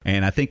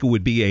And I think it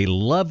would be a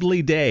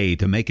lovely day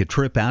to make a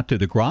trip out to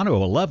the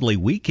Grotto, a lovely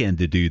weekend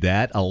to do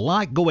that. A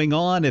lot going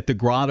on at the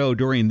Grotto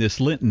during this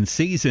Lenten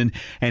season.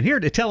 And here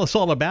to tell us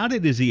all about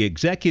it is the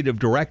Executive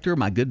Director,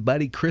 my good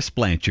buddy Chris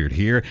Blanchard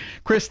here.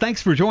 Chris,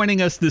 thanks for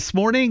joining us this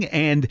morning.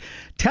 And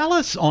tell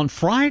us on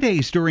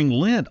Fridays during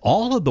Lent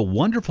all of the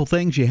wonderful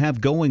things you have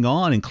going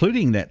on,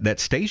 including that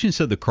Stations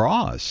of the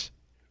Cross.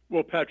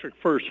 Well, Patrick,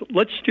 first,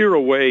 let's steer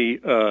away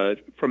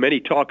from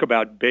any talk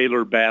about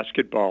Baylor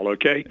basketball,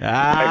 okay?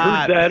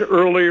 I heard that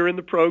earlier in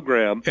the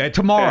program.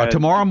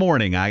 Tomorrow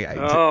morning.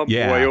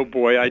 Oh,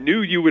 boy. I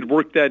knew you would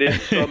work that in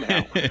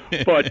somehow.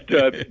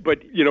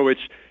 but you know,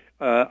 it's.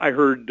 I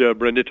heard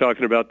Brenda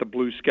talking about the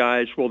blue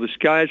skies. Well, the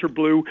skies are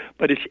blue,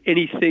 but it's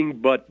anything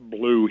but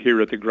blue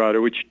here at the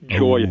Grotto. It's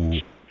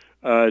joyous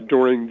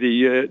during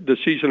the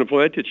season of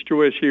Lent. It's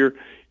joyous here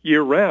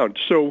year-round.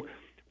 So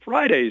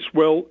Fridays,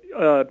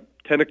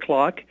 10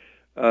 o'clock,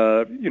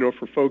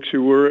 for folks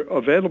who were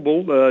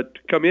available to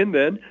come in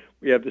then.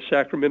 We have the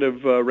Sacrament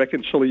of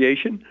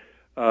Reconciliation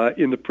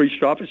in the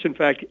priest's office. In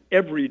fact,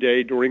 every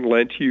day during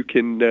Lent you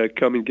can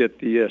come and get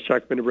the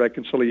Sacrament of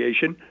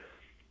Reconciliation.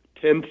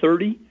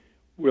 10:30,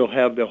 we'll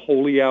have the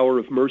Holy Hour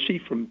of Mercy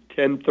from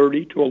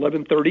 10:30 to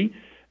 11:30.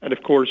 And,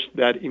 of course,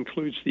 that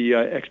includes the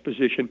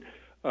exposition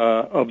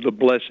of the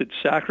Blessed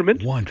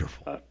Sacrament.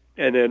 Wonderful.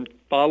 And then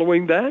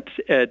following that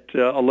at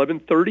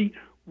 11:30,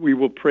 we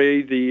will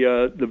pray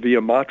the Via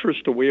Matris,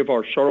 the Way of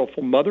Our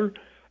Sorrowful Mother,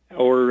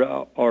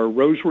 our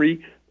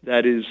rosary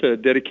that is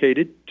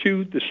dedicated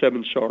to the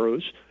seven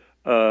sorrows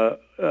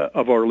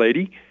of Our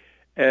Lady.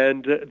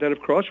 And then,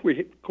 of course,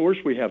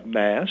 we have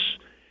Mass.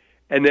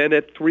 And then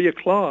at 3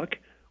 o'clock,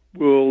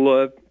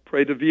 we'll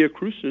pray the Via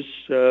Crucis,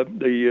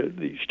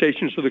 the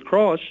Stations of the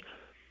Cross,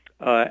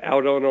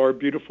 out on our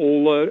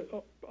beautiful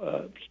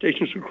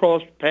Stations of the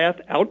Cross path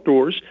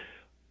outdoors.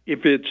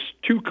 If it's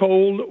too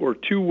cold or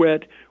too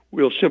wet,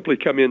 we'll simply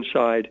come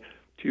inside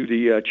to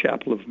the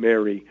Chapel of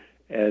Mary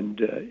and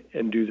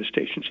do the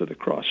Stations of the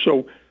Cross.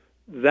 So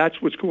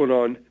that's what's going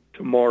on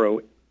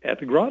tomorrow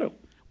at the Grotto.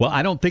 Well,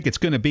 I don't think it's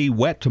going to be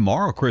wet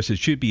tomorrow, Chris. It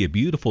should be a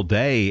beautiful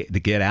day to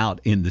get out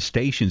in the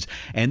stations.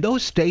 And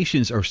those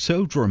stations are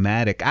so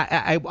dramatic.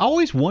 I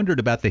always wondered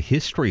about the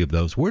history of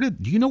those. Do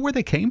you know where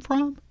they came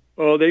from?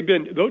 Oh,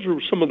 those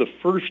were some of the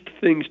first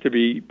things to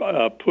be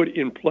put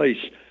in place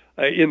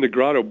in the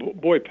Grotto.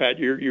 Boy, Pat,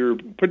 you're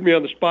putting me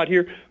on the spot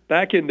here.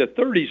 Back in the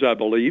 30s, I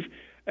believe,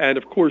 and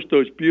of course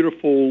those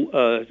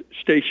beautiful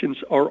stations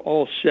are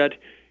all set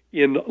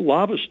in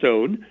lava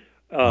stone,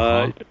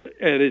 and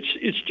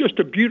it's just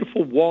a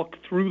beautiful walk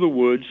through the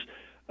woods.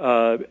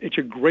 It's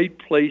a great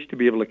place to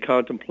be able to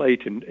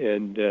contemplate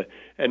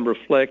and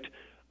reflect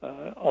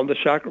on the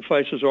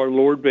sacrifices our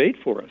Lord made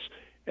for us.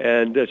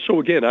 And so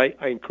again, I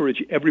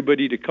encourage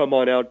everybody to come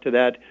on out to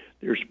that.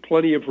 There's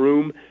plenty of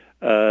room.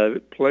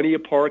 Plenty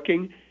of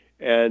parking,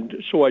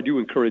 and so I do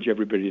encourage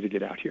everybody to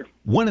get out here.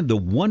 One of the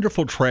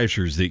wonderful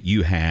treasures that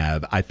you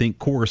have, I think,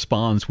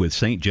 corresponds with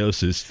St.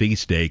 Joseph's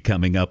feast day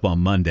coming up on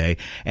Monday,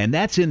 and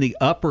that's in the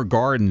upper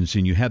gardens,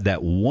 and you have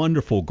that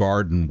wonderful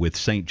garden with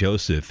St.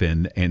 Joseph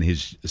and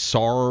his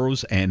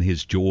sorrows and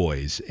his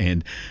joys.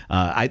 And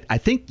I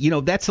think,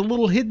 that's a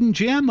little hidden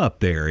gem up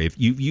there. If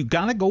you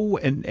got to go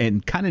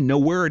and kind of know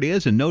where it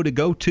is and know to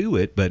go to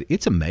it, but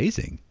it's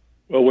amazing.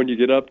 Well, when you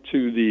get up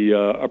to the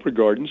upper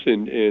gardens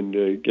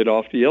and get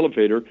off the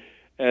elevator,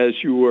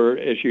 as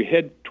you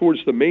head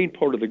towards the main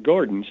part of the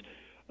gardens,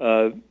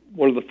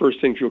 one of the first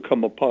things you'll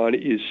come upon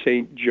is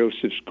St.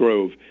 Joseph's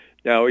Grove.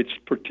 Now, it's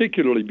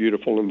particularly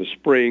beautiful in the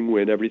spring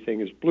when everything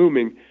is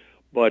blooming,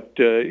 but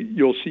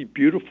you'll see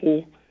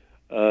beautiful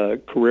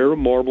Carrara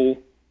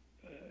marble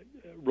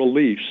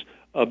reliefs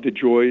of the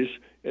joys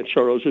and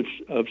sorrows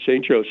of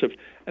St. Joseph.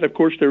 And, of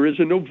course, there is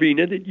a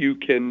novena that you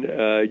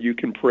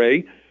can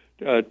pray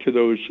to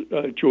those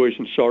joys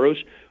and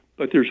sorrows,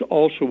 but there's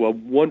also a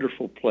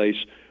wonderful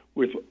place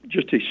with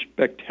just a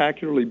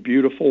spectacularly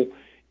beautiful,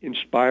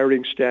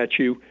 inspiring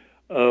statue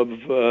of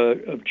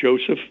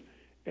Joseph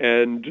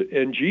and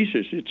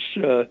Jesus.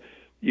 It's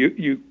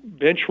you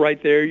bench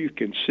right there. You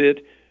can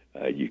sit.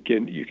 You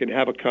can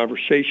have a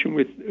conversation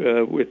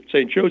with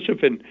Saint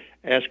Joseph and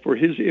ask for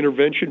his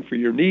intervention for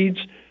your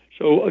needs.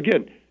 So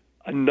again,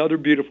 another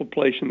beautiful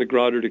place in the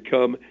Grotto to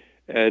come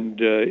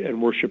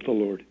and worship the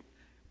Lord.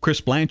 Chris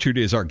Blanchard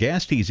is our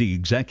guest. He's the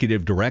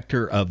executive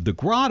director of the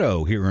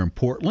Grotto here in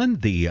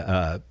Portland, the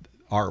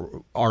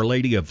Our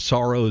Lady of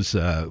Sorrows,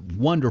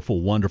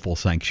 wonderful, wonderful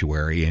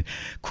sanctuary. And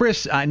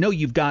Chris, I know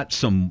you've got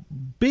some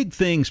big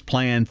things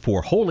planned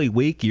for Holy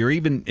Week. You're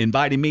even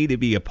inviting me to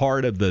be a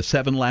part of the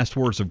 7 Last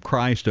Words of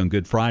Christ on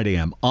Good Friday.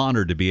 I'm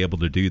honored to be able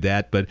to do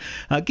that. But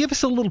give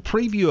us a little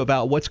preview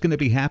about what's going to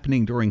be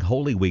happening during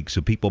Holy Week so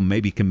people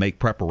maybe can make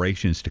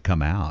preparations to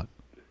come out.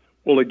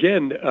 Well,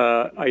 again,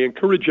 I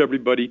encourage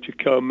everybody to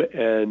come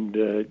and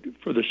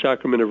for the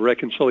Sacrament of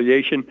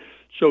Reconciliation.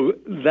 So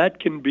that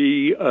can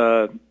be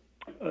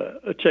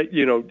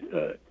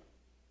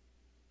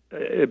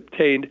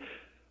obtained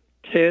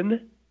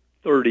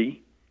 10:30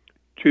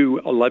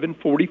 to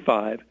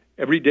 11:45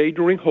 every day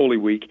during Holy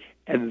Week,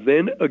 and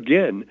then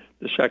again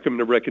the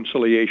Sacrament of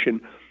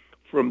Reconciliation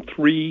from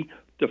 3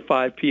 to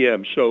 5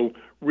 p.m. So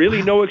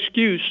really no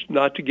excuse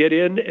not to get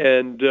in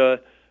and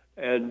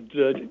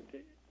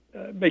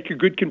make a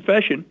good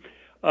confession.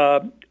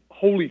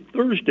 Holy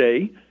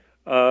Thursday,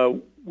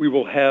 we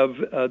will have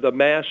the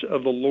Mass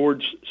of the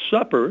Lord's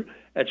Supper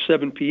at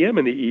 7 p.m.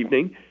 in the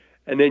evening,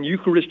 and then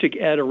Eucharistic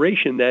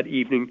Adoration that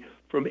evening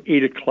from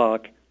 8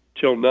 o'clock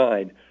till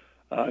 9.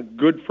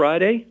 Good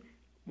Friday,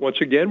 once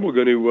again, we're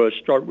going to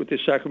start with the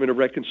Sacrament of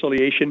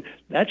Reconciliation.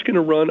 That's going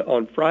to run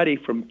on Friday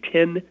from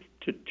 10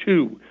 to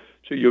 2.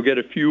 So you'll get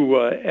a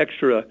few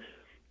extra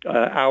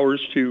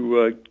hours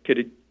to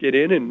get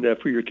in and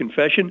for your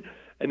confession.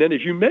 And then,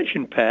 as you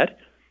mentioned, Pat,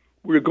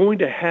 we're going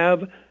to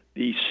have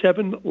the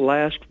 7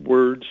 last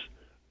words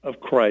of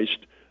Christ,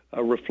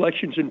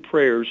 reflections and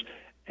prayers,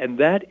 and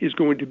that is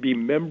going to be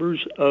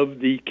members of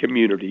the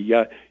community.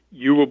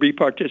 You will be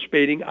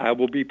participating. I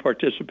will be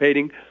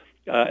participating,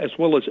 as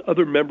well as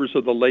other members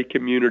of the lay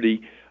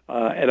community.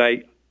 And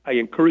I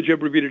encourage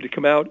everybody to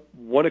come out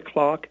 1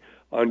 o'clock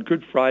on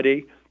Good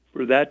Friday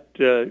for that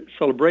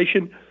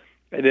celebration.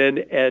 And then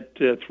at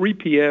 3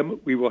 p.m.,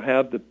 we will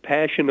have the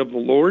Passion of the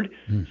Lord,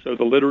 so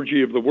the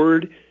Liturgy of the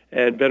Word,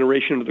 and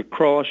Veneration of the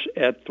Cross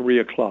at 3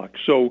 o'clock.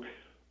 So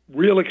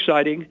real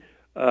exciting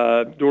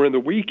during the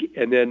week.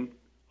 And then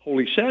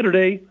Holy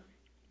Saturday,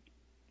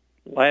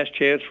 last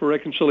chance for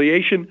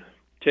reconciliation,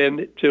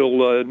 10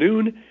 till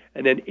noon.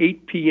 And then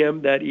 8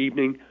 p.m. that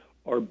evening,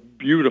 our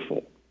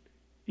beautiful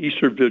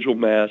Easter Vigil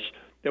Mass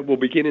that will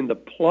begin in the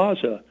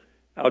plaza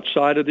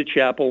outside of the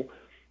chapel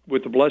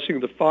with the blessing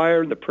of the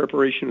fire and the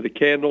preparation of the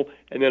candle,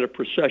 and then a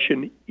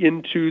procession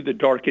into the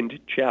darkened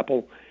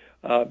chapel.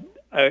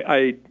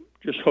 I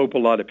just hope a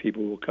lot of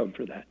people will come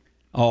for that.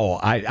 Oh,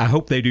 I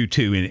hope they do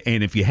too.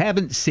 And if you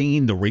haven't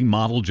seen the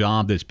remodel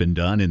job that's been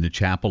done in the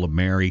Chapel of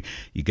Mary,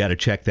 you got to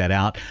check that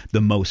out.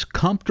 The most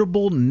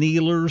comfortable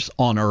kneelers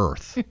on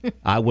earth.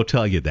 I will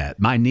tell you that.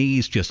 My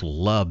knees just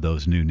love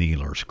those new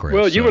kneelers, Chris.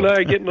 Well, you and I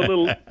are getting a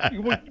little,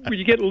 when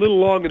you get a little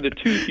long in the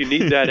tooth, you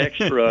need that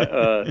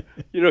extra,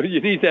 you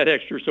need that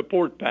extra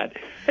support, Pat.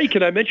 Hey,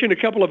 can I mention a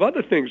couple of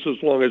other things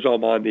as long as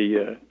I'm on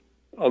the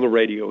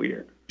radio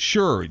here?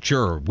 Sure.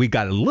 We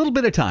got a little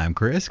bit of time,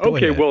 Chris. Go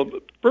ahead. Well,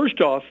 first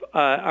off,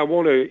 I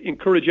want to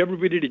encourage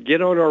everybody to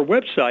get on our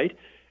website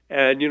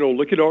and,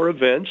 look at our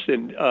events.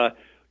 And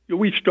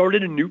we've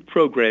started a new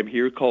program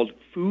here called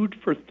Food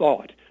for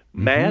Thought,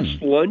 Mass,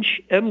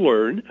 Lunch, and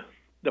Learn,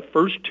 the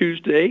first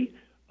Tuesday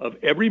of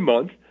every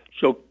month.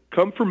 So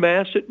come for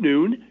Mass at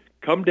noon.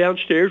 Come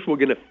downstairs. We're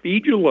going to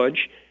feed you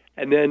lunch.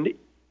 And then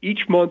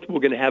each month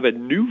we're going to have a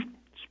new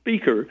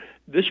speaker.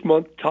 This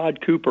month, Todd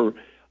Cooper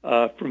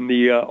from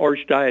the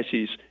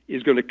Archdiocese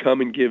is going to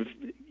come and give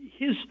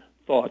his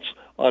thoughts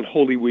on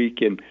Holy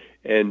Week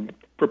and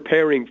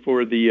preparing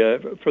for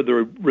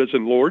the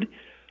risen Lord.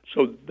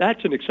 So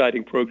that's an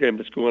exciting program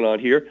that's going on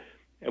here.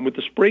 And with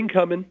the spring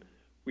coming,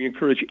 we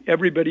encourage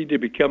everybody to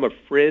become a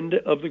Friend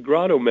of the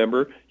Grotto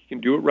member. You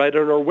can do it right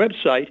on our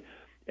website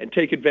and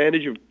take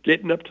advantage of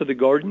getting up to the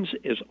gardens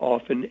as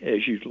often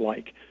as you'd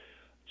like.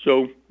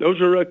 So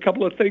those are a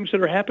couple of things that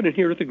are happening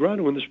here at the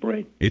Grotto in the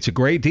spring. It's a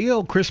great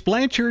deal. Chris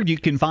Blanchard, you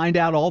can find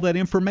out all that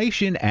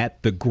information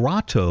at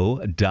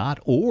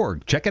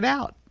thegrotto.org. Check it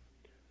out.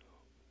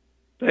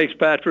 Thanks,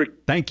 Patrick.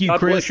 Thank you, God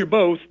Chris. bless you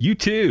both. You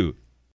too.